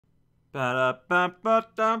I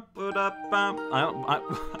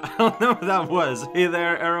don't know what that was. Hey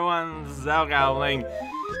there, everyone. Zalgowling.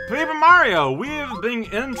 Paper Mario, we've been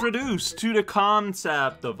introduced to the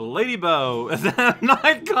concept of Ladybow, and then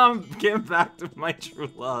I came back to my true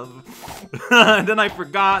love. And then I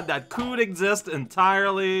forgot that could exist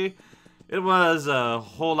entirely. It was a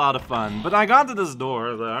whole lot of fun. But I got to this door.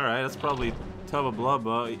 Alright, that's probably Tubba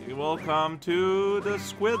Blubba. Welcome to the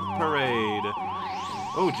Squid Parade.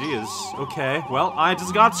 Oh, geez. Okay. Well, I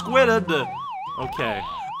just got squidded. Okay.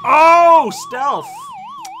 Oh, stealth!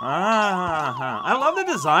 Ah, I love the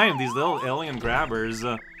design of these little alien grabbers.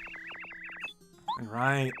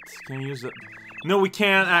 Right. Can you use it? No, we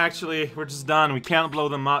can't, actually. We're just done. We can't blow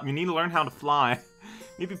them up. You need to learn how to fly.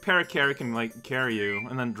 Maybe Paracarry can, like, carry you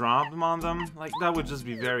and then drop them on them. Like, that would just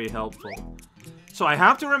be very helpful. So I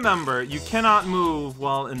have to remember, you cannot move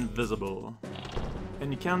while invisible.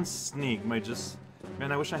 And you can sneak by just... Man,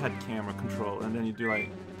 I wish I had camera control. And then you do, like,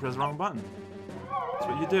 press the wrong button. That's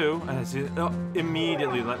what you do. And I see, oh,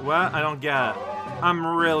 immediately, like, what? I don't get it. I'm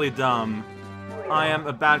really dumb. I am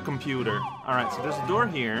a bad computer. Alright, so there's a door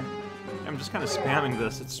here. I'm just kind of spamming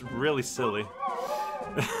this. It's really silly.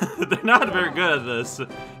 They're not very good at this.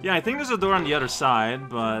 Yeah, I think there's a door on the other side,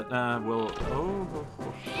 but, we'll...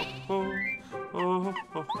 Oh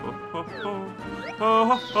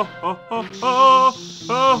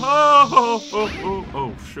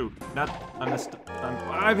shoot! I missed.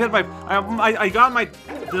 I've hit my. I got my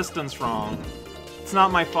distance wrong. It's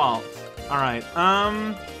not my fault. All right. All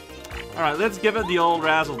right. Let's give it the old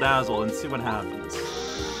razzle dazzle and see what happens.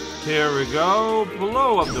 Here we go.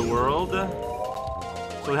 Blow up the world.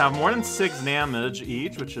 So we have more than 6 damage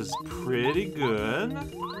each, which is pretty good.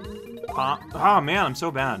 Oh man, I'm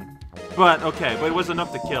so bad. But, okay, but it was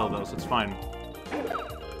enough to kill, though, so it's fine.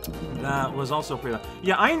 That was also pretty...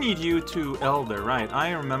 Yeah, I need you to Elder, right.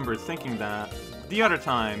 I remember thinking that the other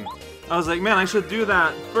time. I was like, man, I should do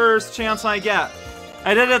that first chance I get.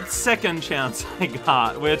 I did it second chance I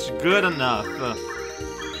got, which, good enough.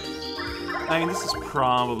 I mean, this is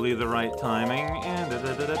probably the right timing. And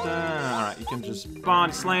Alright, you can just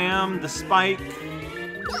body slam the spike.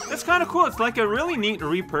 It's kind of cool. It's like a really neat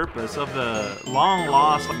repurpose of the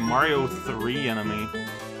long-lost like, Mario 3 enemy.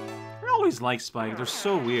 I always like Spike. They're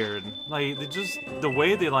so weird. Like, they just... The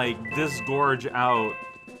way they, like, disgorge out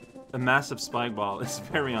a massive spike ball is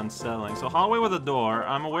very unsettling. So, hallway with a door.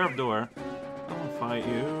 I'm aware of door. I won't fight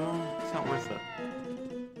you. It's not worth it.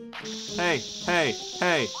 Hey, hey,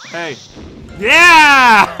 hey, hey.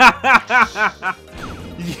 Yeah!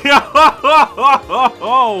 Yo!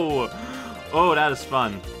 Oh, that is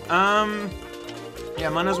fun. Yeah,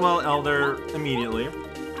 might as well Elder immediately.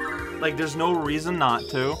 Like, there's no reason not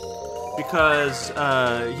to. Because,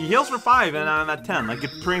 he heals for 5 and I'm at 10. Like,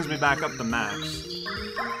 it brings me back up to max.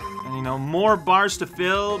 And, you know, more bars to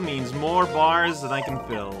fill means more bars that I can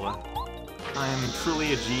fill. I am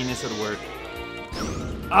truly a genius at work.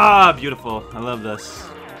 Ah, beautiful. I love this.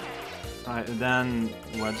 Alright, and then,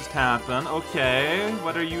 what just happened? Okay,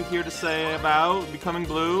 what are you here to say about becoming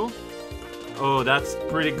blue? Oh, that's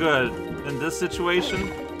pretty good. In this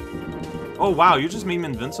situation... Oh, wow, you just made me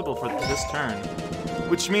invincible for this turn.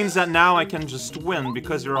 Which means that now I can just win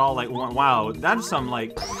because you're all like, wow, that's some,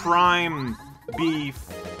 like, prime beef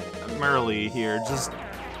Merly here. Just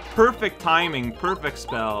perfect timing, perfect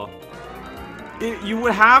spell. You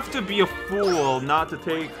would have to be a fool not to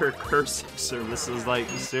take her cursing services, like,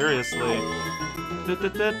 seriously.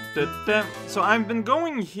 So I've been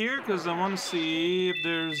going here because I want to see if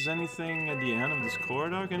there's anything at the end of this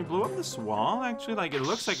corridor. Can you blow up this wall, actually? Like, it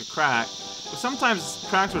looks like a crack. But sometimes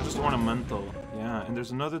cracks are just ornamental. Yeah, and there's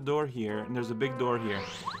another door here, and there's a big door here.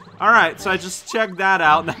 Alright, so I just checked that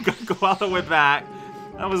out, and I'm gonna go all the way back.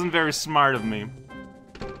 That wasn't very smart of me.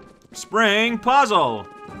 Spring puzzle!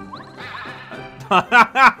 Okay.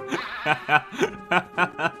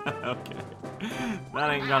 That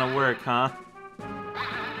ain't gonna work, huh?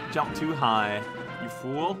 Jump too high, you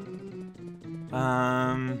fool.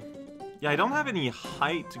 Yeah, I don't have any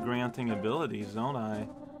height-granting abilities, don't I?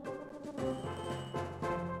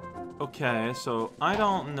 Okay, so I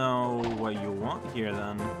don't know what you want here,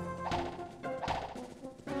 then.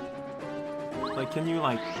 Like, can you,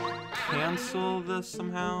 like, cancel this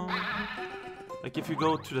somehow? Like, if you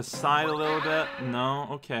go to the side a little bit? No?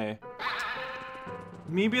 Okay.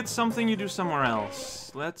 Maybe it's something you do somewhere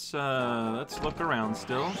else. Let's look around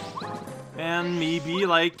still. And maybe,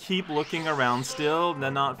 like, keep looking around still,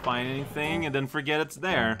 then not find anything, and then forget it's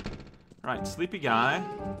there. Right, sleepy guy.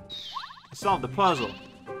 I solved the puzzle.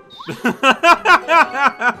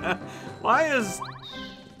 Why is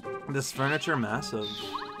this furniture massive?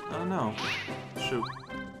 I don't know. Shoot.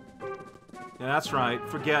 Yeah, that's right.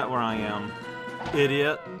 Forget where I am.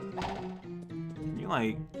 Idiot. Can you,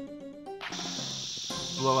 like,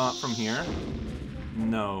 blow up from here?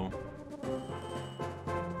 No.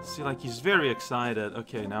 See, like, he's very excited.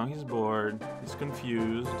 Okay, now he's bored. He's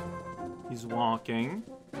confused. He's walking.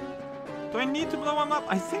 Do I need to blow him up?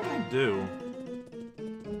 I think I do.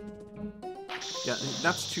 Yeah,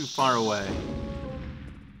 that's too far away.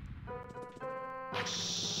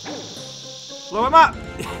 Blow him up!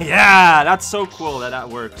 Yeah, that's so cool that that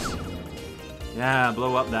works. Yeah,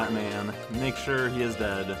 blow up that man. Make sure he is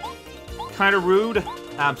dead. Kinda rude?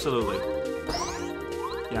 Absolutely.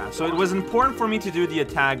 Yeah, so it was important for me to do the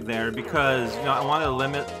attack there because, you know, I wanted to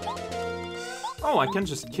limit... Oh, I can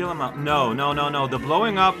just kill him out. No, no, no, no. The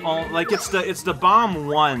blowing up, like, it's the bomb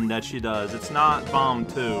 1 that she does. It's not bomb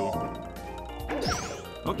 2.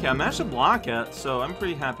 Okay, I managed to block it, so I'm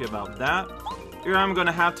pretty happy about that. Here I'm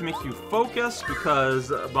gonna have to make you focus because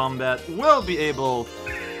Bombette will be able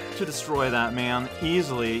to destroy that man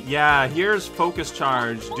easily. Yeah, here's focus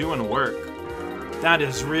charge doing work. That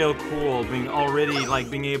is real cool, being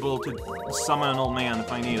able to summon an old man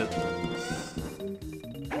if I need it.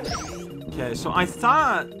 Okay, so I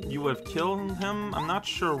thought you would have killed him. I'm not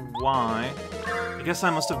sure why. I guess I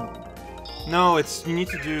must have... No, it's... You need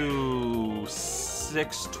to do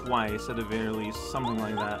 6 twice at the very least. Something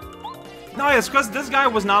like that. No, it's because this guy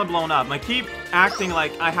was not blown up. I keep acting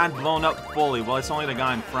like I had blown up fully. Well, it's only the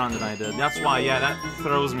guy in front that I did. That's why, yeah, that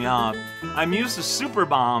throws me off. I'm used to super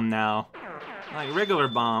bomb now. Like, regular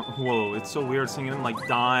bomb. Whoa, it's so weird seeing him, like,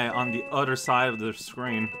 die on the other side of the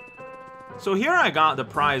screen. So here I got the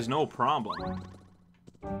prize, no problem.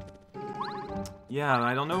 Yeah,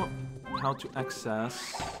 I don't know how to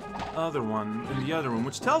access the other one in the other room,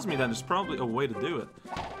 which tells me that there's probably a way to do it.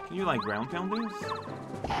 Can you, like, ground pound these?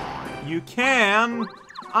 You can!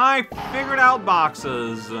 I figured out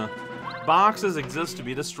boxes. Boxes exist to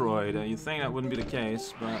be destroyed. You'd think that wouldn't be the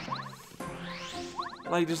case, but...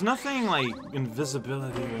 Like, there's nothing, like,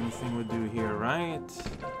 invisibility or anything would do here, right?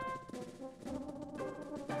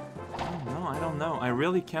 I don't know. I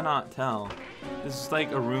really cannot tell. This is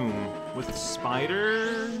like a room with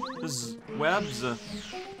spiders, webs.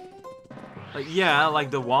 Like, yeah,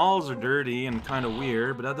 like the walls are dirty and kind of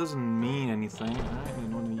weird, but that doesn't mean anything. Alright, I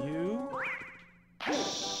need one of you.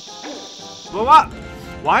 Blow up!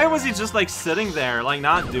 Why was he just like sitting there, like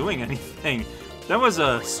not doing anything? That was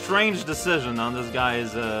a strange decision on this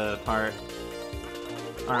guy's part.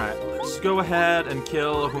 Alright, let's go ahead and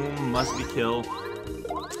kill whom must be killed.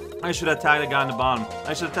 I should attack the guy on the bottom.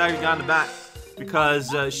 I should attack the guy on the back.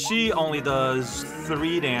 Because she only does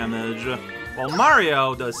 3 damage, while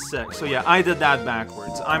Mario does 6. So yeah, I did that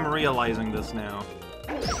backwards. I'm realizing this now.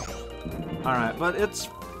 Alright, but it's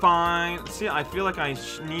fine. See, I feel like I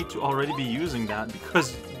need to already be using that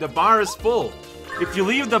because the bar is full. If you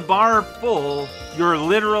leave the bar full, you're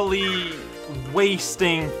literally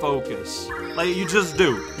wasting focus. Like, you just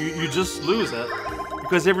do. You just lose it.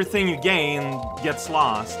 Because everything you gain gets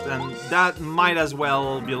lost, and that might as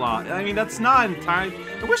well be lost. I mean, that's not entirely...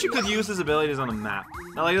 I wish you could use his abilities on a map.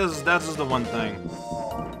 Like, that's just the one thing.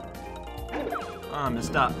 Oh, I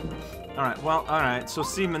messed up. Alright, well, alright. So,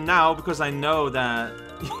 see, now, because I know that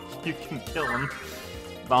you can kill him,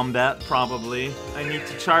 Bombette, probably, I need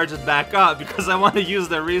to charge it back up because I want to use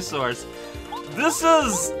the resource. This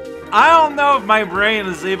is... I don't know if my brain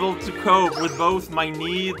is able to cope with both my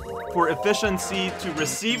need for efficiency to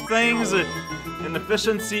receive things and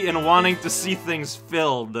efficiency in wanting to see things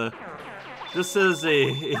filled. This is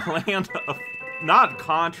a land of not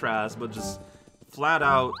contrast, but just flat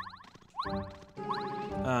out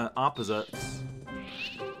opposites.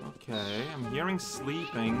 Okay, I'm hearing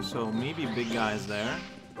sleeping, so maybe big guy's there.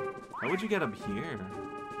 How would you get up here?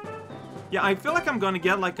 Yeah, I feel like I'm gonna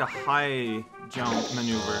get like a high jump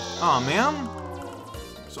maneuver. Oh man!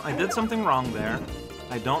 So I did something wrong there.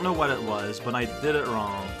 I don't know what it was, but I did it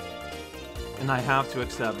wrong. And I have to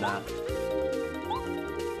accept that.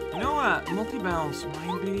 You know what? Multi-bounce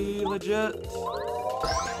might be legit.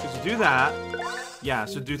 Because you do that. Yeah,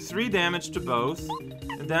 so do 3 damage to both.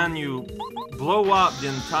 And then you blow up the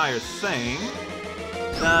entire thing.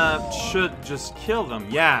 That should just kill them.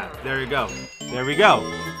 Yeah, there you go. There we go.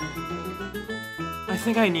 I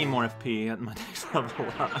think I need more FP at my next level.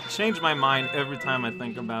 I change my mind every time I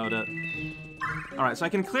think about it. Alright, so I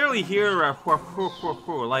can clearly hear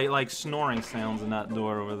like snoring sounds in that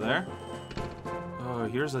door over there. Oh,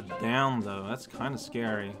 here's a down though. That's kind of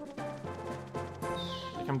scary.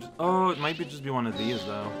 Like I'm just, oh, it might just be one of these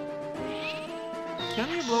though. Can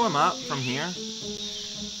you blow him up from here?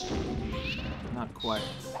 Not quite.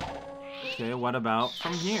 Okay, what about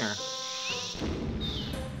from here?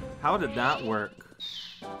 How did that work?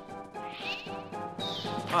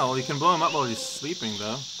 Oh, well, you can blow him up while he's sleeping,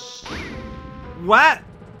 though. What?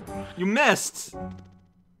 You missed!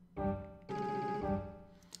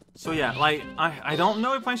 So yeah, like, I don't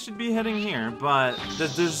know if I should be heading here, but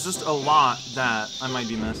there's just a lot that I might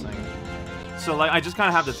be missing. So, like, I just kind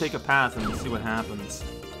of have to take a path and see what happens.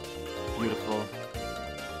 Beautiful.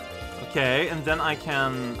 Okay, and then I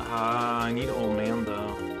can... I need Old Man,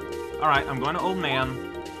 though. Alright, I'm going to Old Man.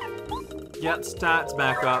 Get stats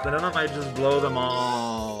back up, and then I might just blow them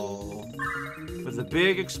all. With a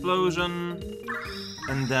big explosion.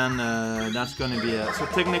 And then, that's gonna be it. So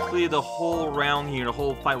technically, the whole round here, the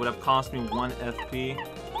whole fight would have cost me 1 FP.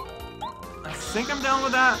 I think I'm down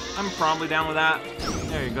with that. I'm probably down with that.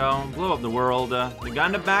 There you go. Blow up the world. The guy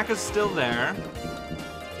in the back is still there.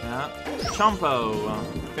 Yeah. Chompo.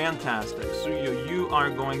 Fantastic. So you are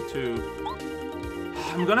going to...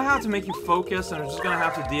 I'm gonna have to make you focus, and I'm just gonna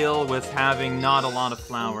have to deal with having not a lot of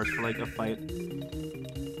flowers for, like, a fight.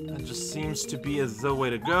 That just seems to be the way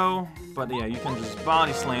to go. But yeah, you can just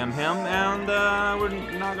body slam him, and we're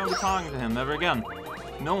not gonna be talking to him ever again.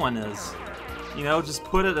 No one is. You know, just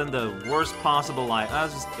put it in the worst possible light.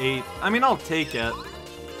 That's just 8. I mean, I'll take it.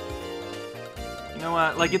 You know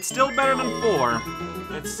what? Like, it's still better than 4.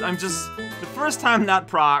 I'm just... The first time that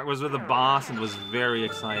proc was with a boss, and it was very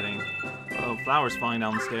exciting. Oh, flowers falling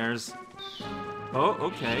down the stairs. Oh,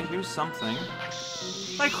 okay, here's something.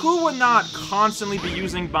 Like, who would not constantly be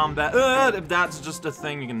using Bombette if that's just a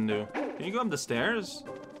thing you can do? Can you go up the stairs?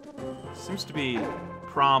 Seems to be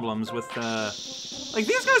problems with, like,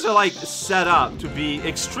 these guys are, like, set up to be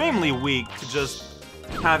extremely weak to just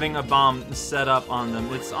having a bomb set up on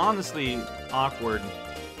them. It's honestly awkward.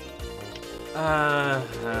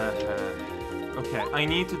 Okay, I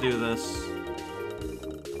need to do this.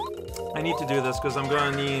 I need to do this because I'm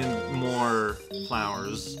gonna need more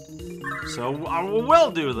flowers. So I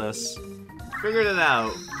will do this. Figured it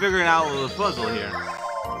out. Figured out with a puzzle here.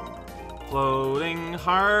 Floating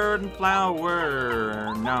hard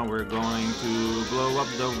flower. Now we're going to blow up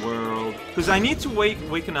the world. Because I need to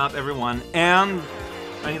waken up everyone, and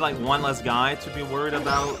I need like one less guy to be worried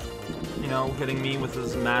about, you know, hitting me with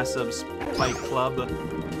his massive spike club.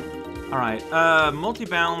 Alright,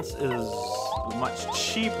 multi-bounce is much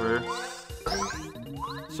cheaper.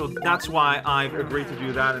 So that's why I've agreed to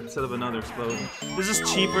do that instead of another explosion. This is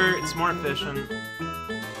cheaper, it's more efficient.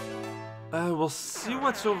 We'll see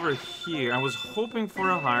what's over here. I was hoping for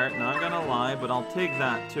a heart, not gonna lie, but I'll take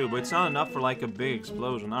that too. But it's not enough for like a big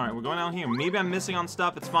explosion. Alright, we're going down here. Maybe I'm missing on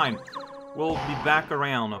stuff, it's fine. We'll be back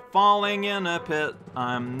around. Falling in a pit.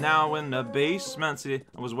 I'm now in the basement. See,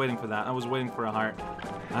 I was waiting for that. I was waiting for a heart.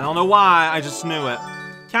 I don't know why, I just knew it.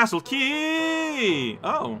 Castle key!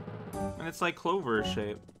 Oh. And it's like clover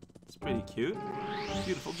shape. It's pretty cute.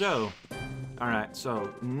 Beautiful Joe. Alright,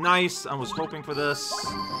 so nice. I was hoping for this.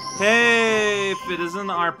 Hey, if it isn't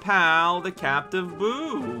our pal, the captive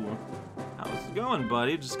Boo. How's it going,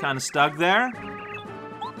 buddy? Just kind of stuck there?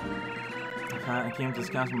 I came to this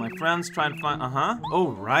castle with my friends, trying to find...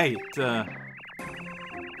 Oh, right.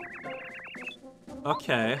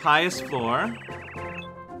 Okay, highest floor.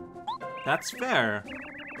 That's fair.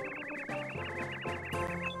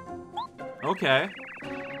 Okay.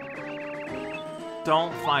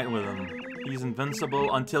 Don't fight with him. He's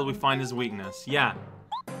invincible until we find his weakness. Yeah.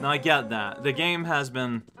 Now I get that. The game has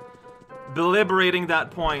been deliberating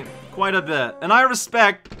that point quite a bit. And I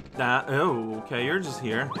respect that. Oh, okay, you're just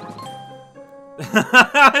here.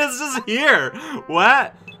 It's just here.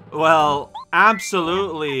 What? Well,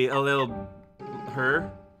 absolutely a little...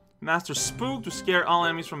 Her? Master Spook to scare all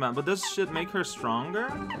enemies from that. But this should make her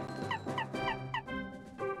stronger?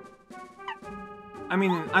 I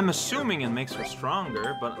mean, I'm assuming it makes her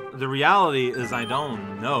stronger, but the reality is I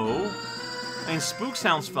don't know. I mean, Spook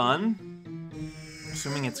sounds fun.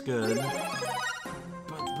 Assuming it's good.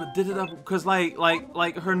 But did it up... Because,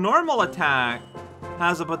 like, her normal attack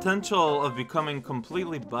has a potential of becoming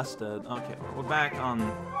completely busted. Okay, we're back on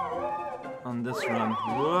this run.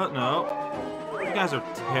 What? No. You guys are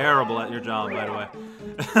terrible at your job, by the way.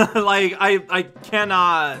 Like, I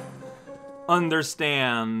cannot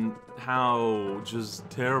understand how just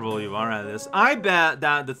terrible you are at this. I bet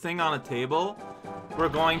that the thing on a table, we're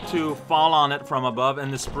going to fall on it from above,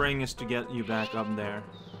 and the spring is to get you back up there.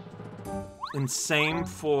 And same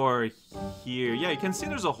for here. Yeah, you can see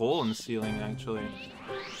there's a hole in the ceiling, actually.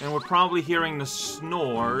 And we're probably hearing the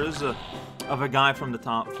snores of a guy from the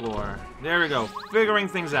top floor. There we go. Figuring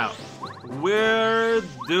things out. We're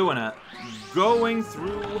doing it. Going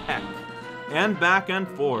through heck. And back and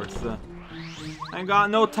forth. I got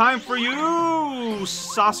no time for you,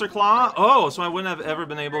 Saucer Claw. Oh, so I wouldn't have ever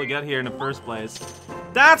been able to get here in the first place.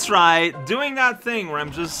 That's right, doing that thing where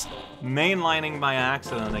I'm just mainlining by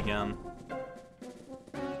accident again.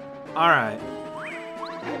 Alright.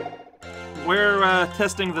 We're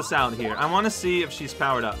testing this out here. I want to see if she's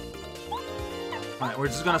powered up. Alright, we're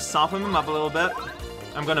just gonna soften them up a little bit.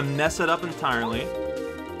 I'm gonna mess it up entirely.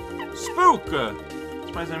 Spook!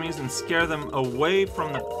 Surprise enemies and scare them away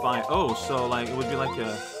from the fight. Oh, so like it would be like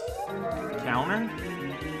a counter?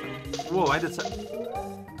 Whoa, I did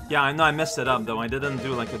yeah, I know I messed it up though. I didn't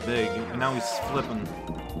do like a big, and now he's flipping.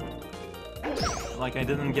 Like I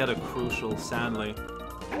didn't get a crucial, sadly.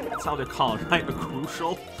 That's how they call it, right? A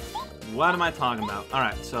crucial? What am I talking about?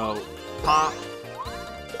 Alright, so pop.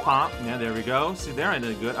 Pop. Yeah, there we go. See there, I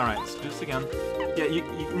did good. Alright, let's do this again. Yeah,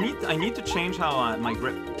 I need to change how my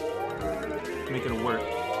grip. Make it work.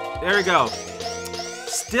 There we go.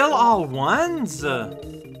 Still all ones? Man,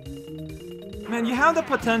 you have the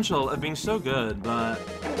potential of being so good, but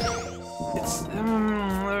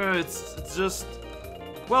it's just,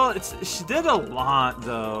 well, she did a lot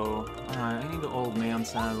though. Alright, I need the old man,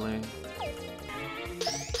 sadly.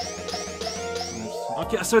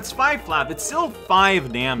 Okay, so it's 5 flap. It's still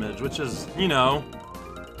 5 damage, which is, you know,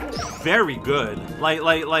 very good.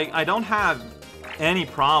 Like I don't have any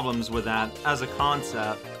problems with that as a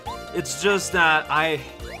concept. It's just that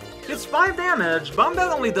it's 5 damage.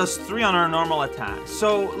 Bombette only does 3 on our normal attack.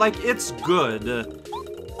 So, like, it's good.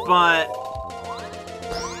 But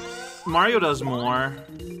Mario does more.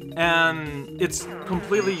 And it's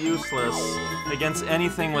completely useless against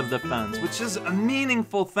anything with defense, which is a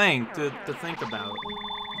meaningful thing to think about.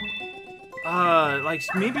 Like,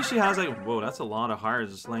 maybe she has, like, whoa, that's a lot of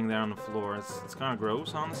hearts just laying there on the floor. It's kind of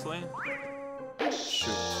gross, honestly.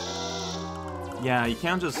 Shoot. Yeah, you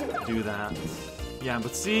can't just do that. Yeah,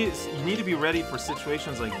 but see, you need to be ready for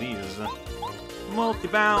situations like these.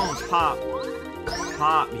 Multi-bounce, pop.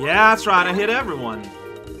 Pop. Yeah, that's right, I hit everyone.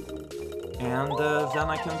 And then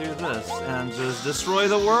I can do this, and just destroy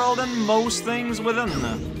the world and most things within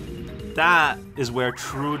them. That is where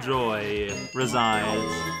true joy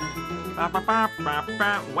resides.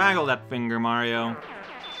 Waggle that finger, Mario.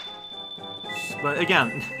 But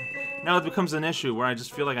again, now it becomes an issue where I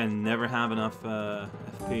just feel like I never have enough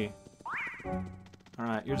FP.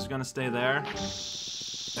 Alright, you're just gonna stay there.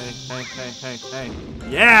 Hey.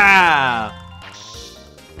 Yeah!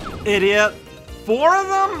 Idiot! 4 of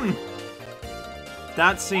them?!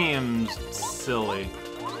 That seems silly.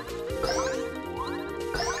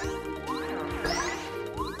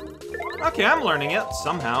 Okay, I'm learning it,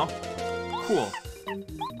 somehow. Cool.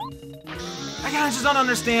 I just don't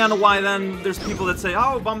understand why then there's people that say,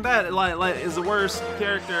 oh, Bombette is the worst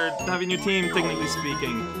character to have in your team, technically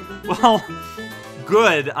speaking. Well,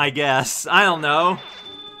 good, I guess. I don't know.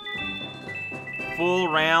 Full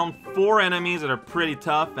round, 4 enemies that are pretty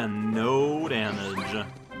tough and no damage.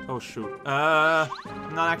 Oh shoot.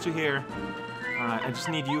 I'm not actually here. Alright, I just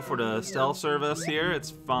need you for the stealth service here. It's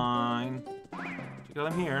fine.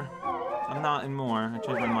 I'm here. I'm not anymore. I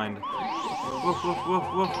changed my mind.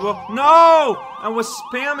 Whoa. No! I was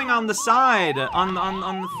spamming on the side on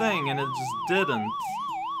the thing and it just didn't.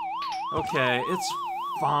 Okay, it's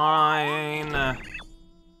fine.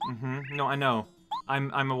 No, I know.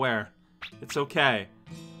 I'm aware. It's okay.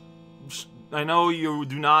 I know you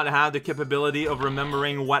do not have the capability of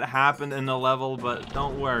remembering what happened in the level, but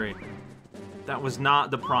don't worry. That was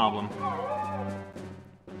not the problem.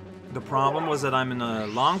 The problem was that I'm in a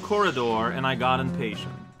long corridor and I got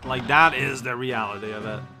impatient. Like, that is the reality of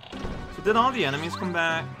it. So did all the enemies come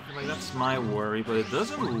back? Like, that's my worry, but it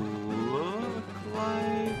doesn't look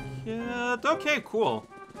like it. Okay, cool.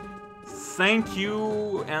 Thank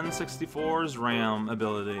you, N64's RAM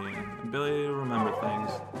ability. Ability to remember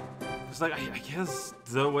things. It's like, I guess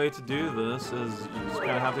the way to do this is you just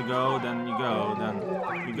gotta have to go, then you go, then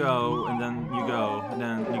you go, and then you go, and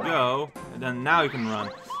then you go, and then now you can run.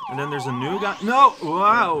 And then there's a new guy. No!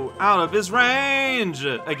 Wow! Out of his range!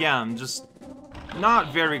 Again, just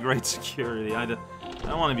not very great security. I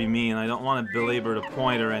don't want to be mean. I don't want to belabor the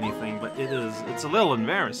point or anything, but it's a little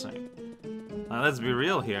embarrassing. Let's be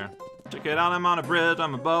real here. Check it out, I'm on a bridge,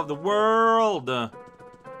 I'm above the world!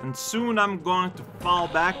 And soon I'm going to fall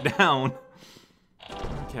back down.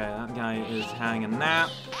 Okay, that guy is having a nap.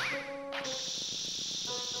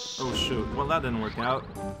 Oh shoot, well that didn't work out.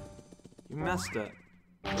 You messed it.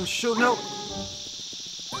 Oh shoot, no!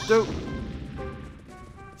 Dude!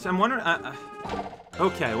 So I'm wondering,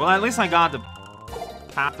 okay, well at least I got to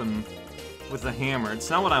tap him with the hammer. It's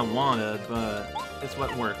not what I wanted, but it's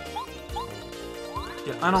what worked.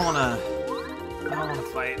 Yeah, I don't wanna... I don't want to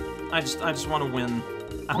fight. I just want to win.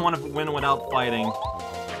 I want to win without fighting.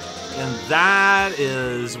 And that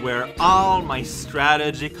is where all my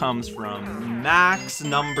strategy comes from. Max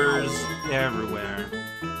numbers everywhere.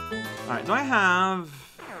 Alright, do I have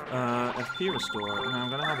FP restore? I'm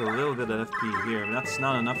gonna have a little bit of FP here, but that's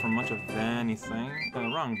not enough for much of anything.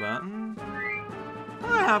 Wrong button.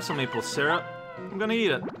 I have some maple syrup. I'm gonna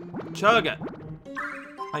eat it. Chug it.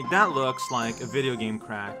 Like, that looks like a video game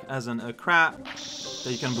crack, as in a crack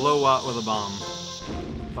that you can blow up with a bomb.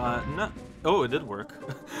 But no. Oh, it did work.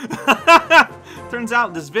 Turns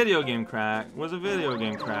out this video game crack was a video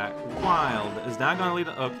game crack. Wild. Is that gonna lead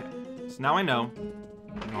to... Okay. So now I know.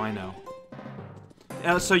 Now I know.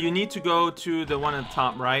 So you need to go to the one at the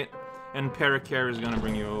top right, and Paracare is gonna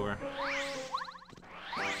bring you over.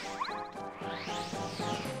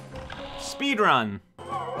 Speedrun!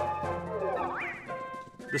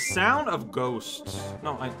 The sound of ghosts.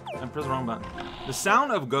 No, I pressed the wrong button. The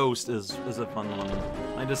sound of ghost is a fun one.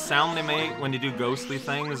 Like the sound they make when they do ghostly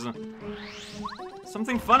things.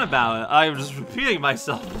 Something fun about it. I'm just repeating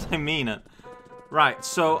myself, but I mean it. Right,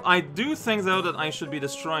 so I do think though that I should be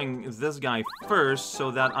destroying this guy first so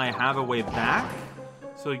that I have a way back.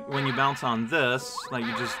 So when you bounce on this, like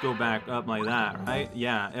you just go back up like that, right?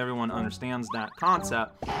 Yeah, everyone understands that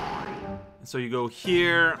concept. So you go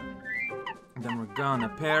here. Then we're gonna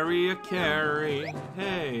parry a carry.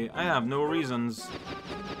 Hey, I have no reasons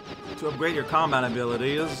to upgrade your combat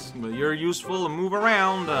abilities, but you're useful to move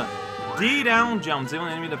around. D down jumps, dealing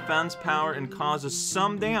enemy defense power and causes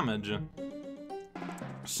some damage.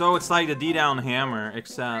 So it's like the D down hammer,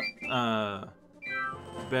 except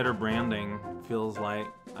better branding, feels like.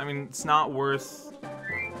 I mean, it's not worth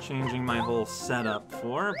changing my whole setup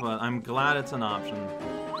for, but I'm glad it's an option.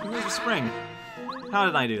 Here's a spring. How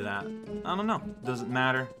did I do that? I don't know. Does it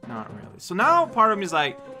matter? Not really. So now part of me is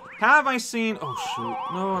like, have I seen... Oh, shoot.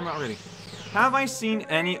 No, I'm not ready. Have I seen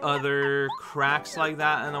any other cracks like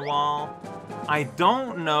that in a wall? I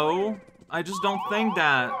don't know. I just don't think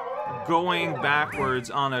that going backwards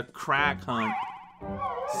on a crack hunt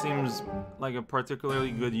seems like a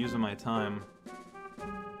particularly good use of my time.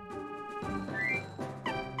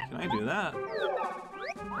 Can I do that?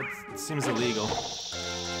 It seems illegal.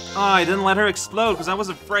 Oh, I didn't let her explode because I was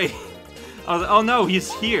afraid. I was like, oh no,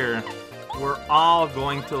 he's here. We're all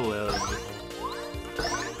going to live.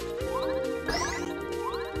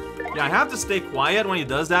 Yeah, I have to stay quiet when he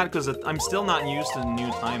does that because I'm still not used to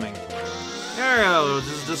new timing. There we go,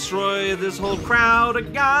 just destroy this whole crowd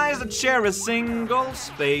of guys that share a single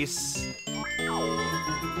space.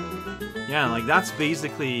 Yeah, like that's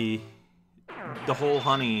basically the whole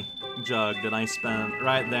honey jug that I spent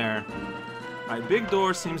right there. Alright, big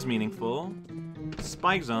door seems meaningful.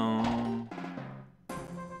 Spike zone.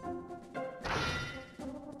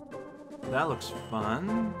 That looks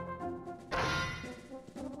fun.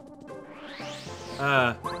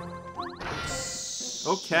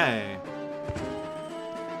 Okay.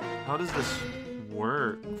 How does this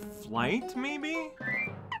work? Flight, maybe?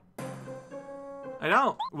 I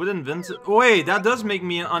don't. With invincible. Wait, that does make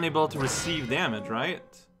me unable to receive damage, right?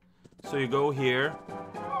 So you go here.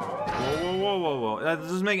 Whoa, whoa, whoa, whoa, whoa. That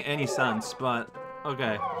doesn't make any sense, but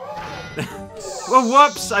okay. Well,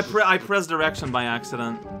 whoops! I pressed direction by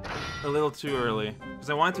accident. A little too early. Because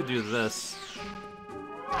I wanted to do this.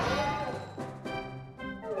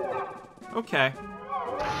 Okay.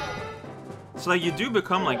 So like you do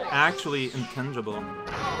become like actually intangible.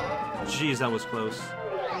 Jeez, that was close.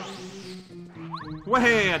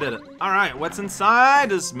 Way, I did it. Alright, what's inside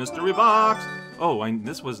this mystery box? Oh,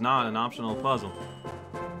 this was not an optional puzzle.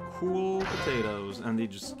 Cool potatoes, and they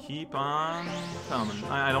just keep on coming.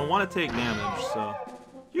 I don't want to take damage, so...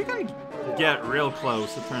 You can get real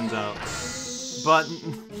close, it turns out. But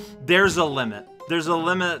there's a limit. There's a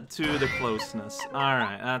limit to the closeness.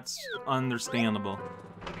 Alright, that's understandable.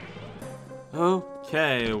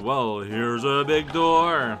 Okay, well, here's a big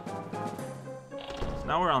door. So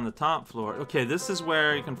now we're on the top floor. Okay, this is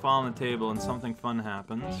where you can fall on the table and something fun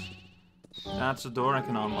happens. That's a door I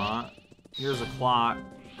can unlock. Here's a clock.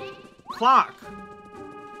 Clock!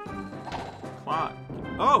 Clock.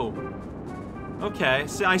 Oh! Okay,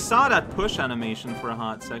 see, I saw that push animation for a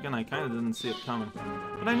hot second. I kind of didn't see it coming.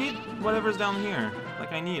 But I need whatever's down here.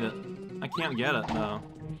 Like, I need it. I can't get it, though.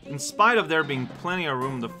 In spite of there being plenty of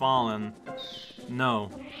room to fall in. No.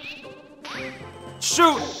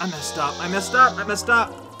 Shoot! I messed up. I messed up. I messed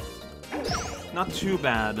up. Not too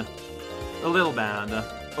bad. A little bad.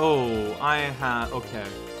 Oh, I have... Okay.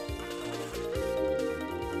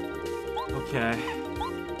 Okay.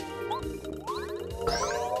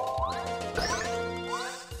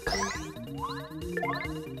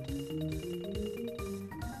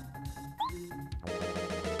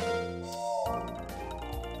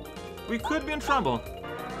 could be in trouble.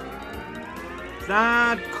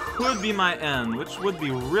 That could be my end, which would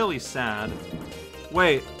be really sad.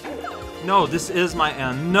 Wait. No, this is my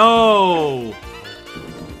end. No!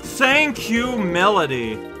 Thank you,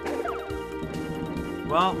 Melody.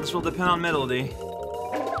 Well, this will depend on Melody.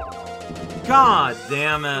 God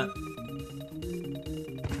damn it.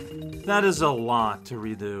 That is a lot to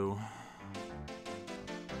redo.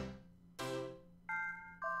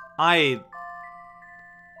 I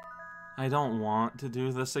don't want to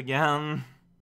do this again.